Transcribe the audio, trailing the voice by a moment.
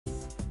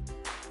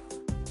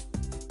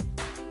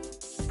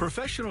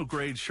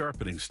Professional-grade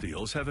sharpening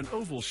steels have an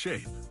oval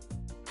shape.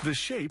 The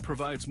shape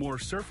provides more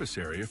surface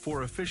area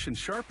for efficient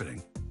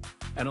sharpening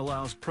and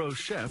allows pro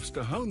chefs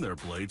to hone their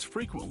blades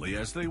frequently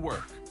as they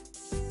work.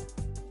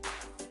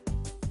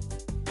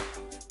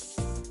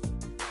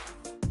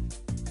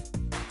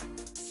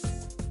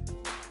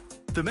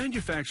 The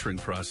manufacturing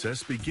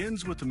process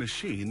begins with a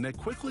machine that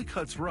quickly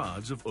cuts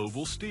rods of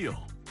oval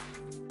steel.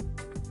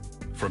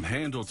 From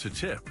handle to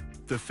tip,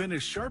 the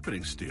finished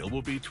sharpening steel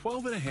will be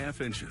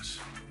 12.5 inches.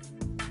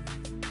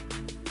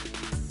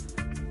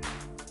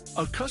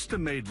 A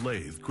custom-made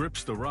lathe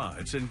grips the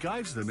rods and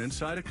guides them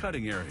inside a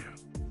cutting area.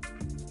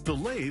 The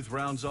lathe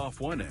rounds off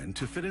one end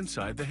to fit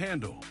inside the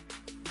handle.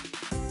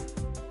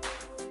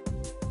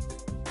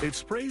 It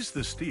sprays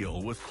the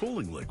steel with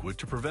cooling liquid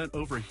to prevent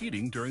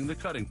overheating during the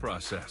cutting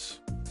process.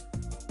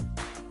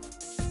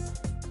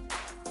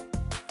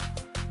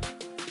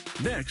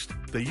 Next,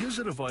 they use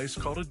a device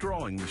called a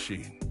drawing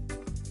machine.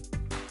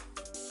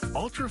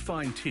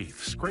 Ultrafine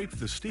teeth scrape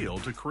the steel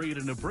to create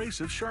an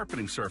abrasive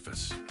sharpening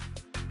surface.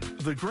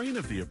 The grain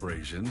of the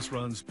abrasions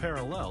runs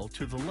parallel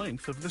to the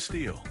length of the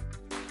steel.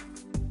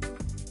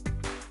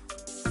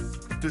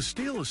 The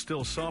steel is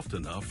still soft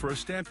enough for a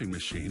stamping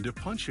machine to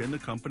punch in the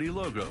company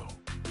logo.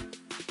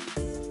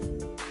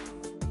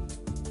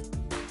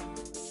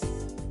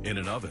 In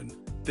an oven,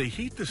 they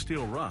heat the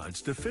steel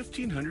rods to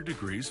 1500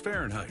 degrees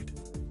Fahrenheit.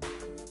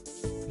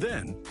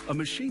 Then, a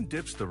machine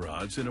dips the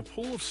rods in a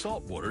pool of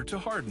salt water to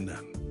harden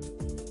them.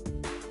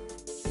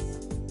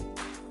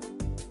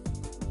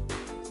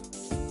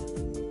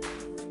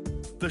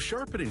 The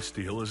sharpening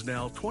steel is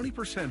now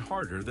 20%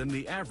 harder than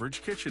the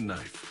average kitchen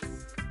knife.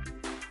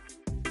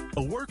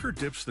 A worker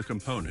dips the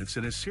components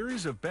in a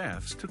series of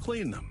baths to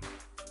clean them.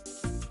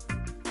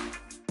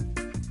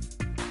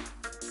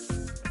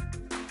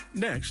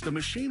 Next, a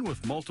machine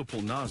with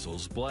multiple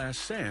nozzles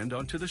blasts sand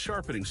onto the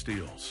sharpening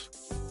steels.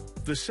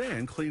 The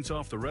sand cleans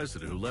off the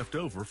residue left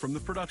over from the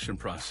production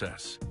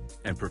process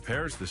and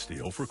prepares the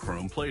steel for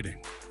chrome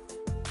plating.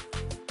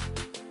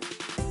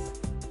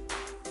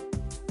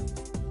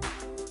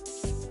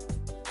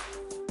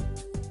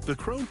 The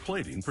chrome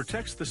plating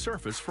protects the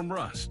surface from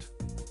rust.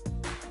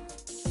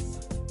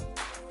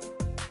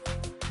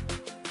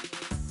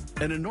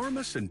 An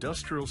enormous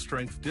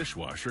industrial-strength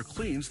dishwasher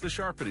cleans the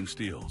sharpening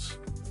steels.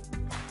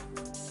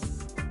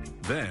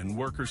 Then,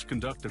 workers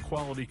conduct a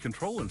quality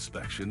control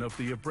inspection of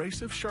the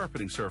abrasive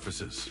sharpening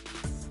surfaces.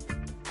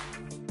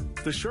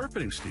 The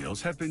sharpening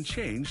steels have been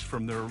changed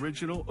from their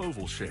original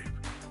oval shape.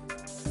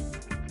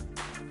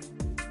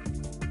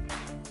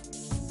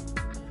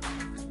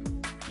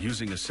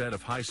 Using a set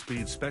of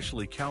high-speed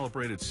specially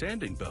calibrated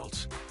sanding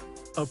belts,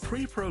 a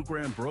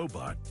pre-programmed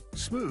robot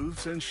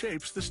smooths and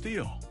shapes the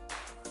steel.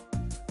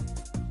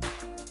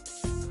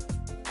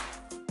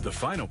 The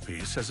final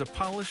piece has a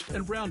polished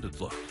and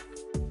rounded look.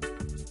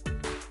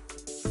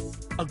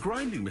 A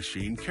grinding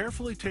machine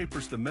carefully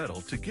tapers the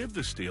metal to give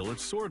the steel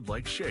its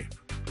sword-like shape.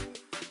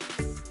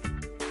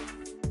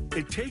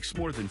 It takes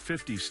more than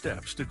 50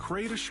 steps to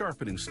create a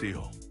sharpening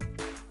steel.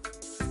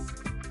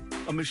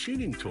 A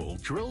machining tool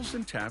drills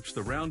and taps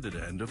the rounded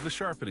end of the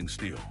sharpening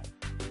steel.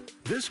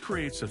 This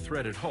creates a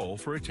threaded hole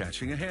for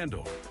attaching a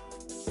handle.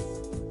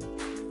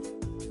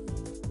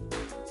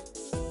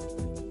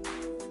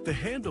 The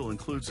handle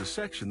includes a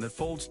section that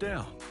folds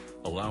down,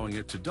 allowing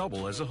it to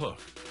double as a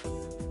hook.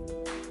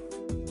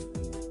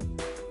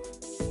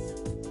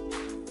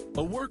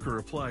 A worker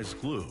applies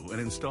glue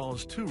and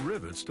installs 2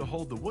 rivets to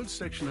hold the wood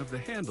section of the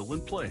handle in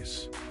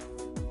place.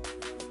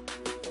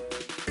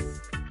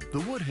 The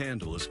wood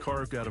handle is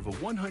carved out of a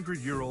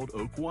 100-year-old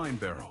oak wine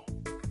barrel.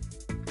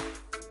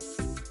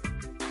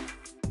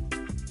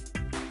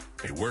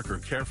 A worker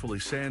carefully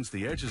sands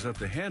the edges of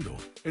the handle,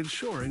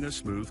 ensuring a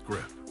smooth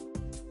grip.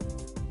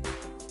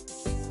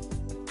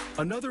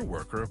 Another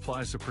worker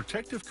applies a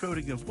protective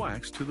coating of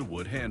wax to the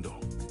wood handle.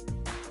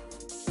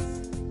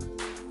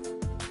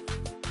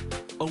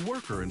 A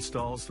worker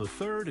installs the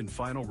 3rd and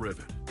final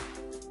rivet.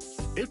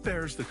 It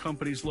bears the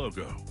company's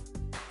logo.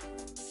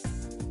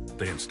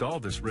 They install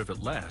this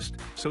rivet last,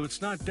 so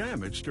it's not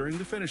damaged during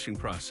the finishing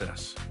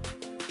process.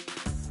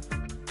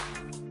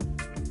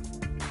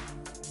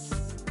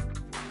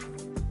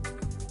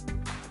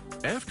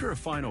 After a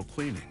final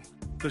cleaning,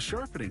 the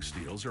sharpening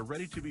steels are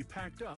ready to be packed up.